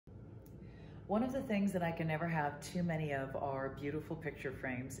One of the things that I can never have too many of are beautiful picture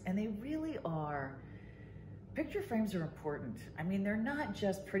frames, and they really are. Picture frames are important. I mean, they're not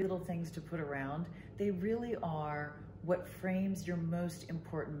just pretty little things to put around. They really are what frames your most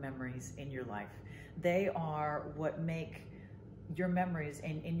important memories in your life. They are what make your memories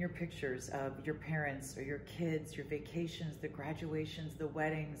in your pictures of your parents or your kids, your vacations, the graduations, the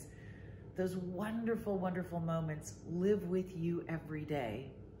weddings, those wonderful, wonderful moments live with you every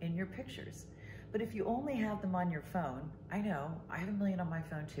day in your pictures. But if you only have them on your phone, I know, I have a million on my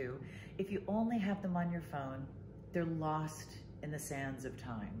phone too. If you only have them on your phone, they're lost in the sands of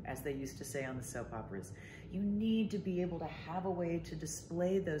time, as they used to say on the soap operas. You need to be able to have a way to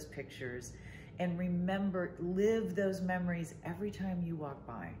display those pictures and remember, live those memories every time you walk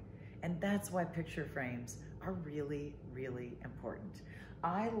by. And that's why picture frames are really, really important.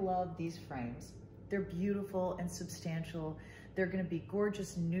 I love these frames. They're beautiful and substantial. They're gonna be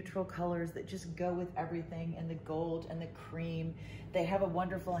gorgeous neutral colors that just go with everything, and the gold and the cream. They have a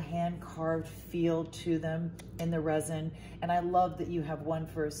wonderful hand-carved feel to them in the resin. And I love that you have one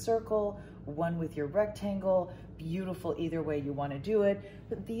for a circle, one with your rectangle. Beautiful either way you wanna do it.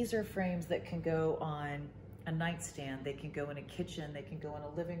 But these are frames that can go on a nightstand, they can go in a kitchen, they can go in a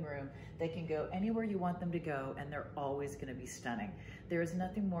living room, they can go anywhere you want them to go, and they're always gonna be stunning. There is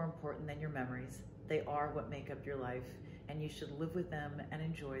nothing more important than your memories. They are what make up your life, and you should live with them and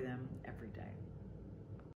enjoy them every day.